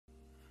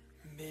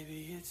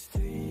Baby, it's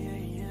 3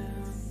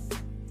 a.m.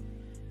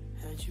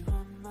 Had you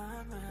on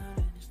my mind,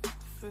 and it's not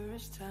the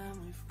first time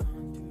we've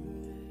gone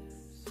through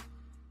this.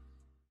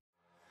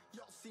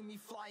 Y'all see me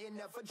flying,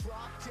 never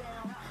drop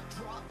down,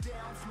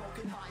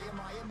 smoking high,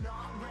 I am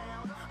not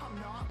round, I'm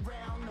not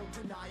round, no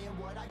denying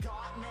what I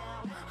got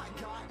now,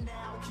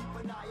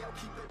 keep an eye out,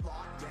 keep it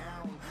locked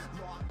down,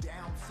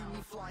 see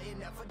me flying,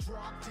 never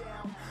drop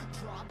down,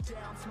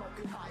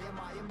 smoking high,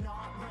 I am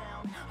not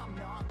round, I'm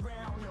not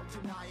round, no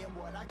denying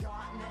what I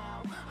got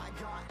now,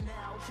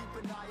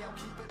 keep an eye out,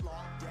 keep it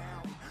locked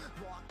down.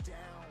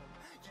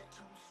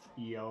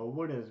 Yo,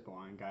 what is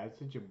going on, guys?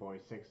 It's your boy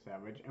 6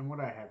 Savage, and what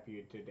I have for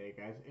you today,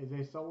 guys, is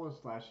a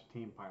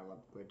solo/team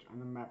pileup glitch on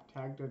the map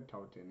tagged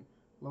Toten,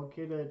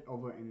 located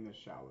over in the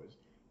showers.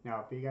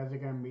 Now, if you guys are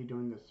going to be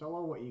doing the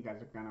solo, what you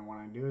guys are going to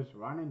want to do is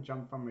run and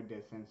jump from a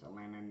distance and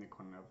land in the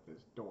corner of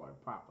this door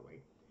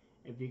properly.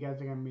 If you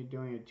guys are going to be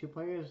doing it 2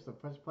 players, the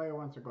first player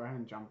wants to go ahead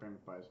and jump in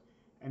first,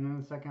 and then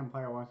the second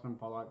player wants to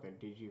pull out their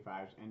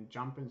DG5s and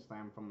jump and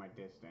slam from a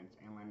distance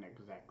and land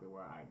exactly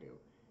where I do.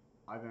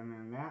 Other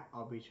than that,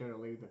 I'll be sure to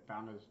leave the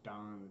founders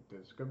down in the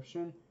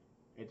description.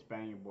 It's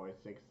been your boy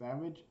 6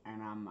 Savage,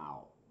 and I'm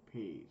out.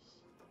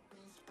 Peace.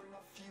 Bring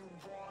a few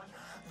on,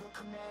 the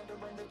commander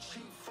and the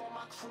chief for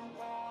my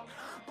crew on.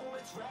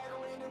 Bullets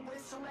rattling and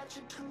whistle at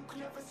your toque.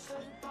 Never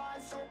sleep,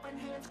 eyes open,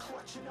 hands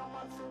clutching on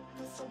my loop.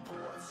 This a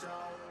war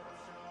zone.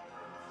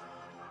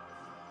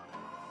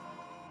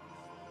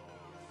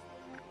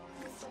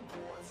 This a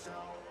war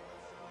zone.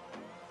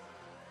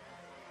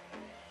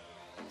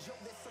 Yo,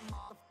 this a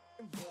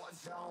motherfucking war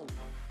zone.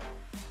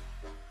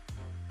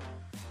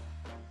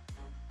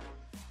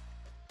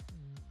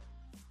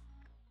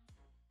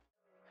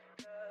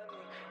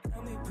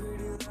 Tell me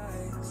pretty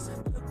lies,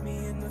 look me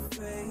in the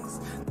face.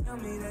 Tell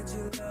me that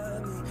you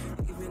love me,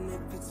 even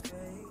if it's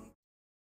fake.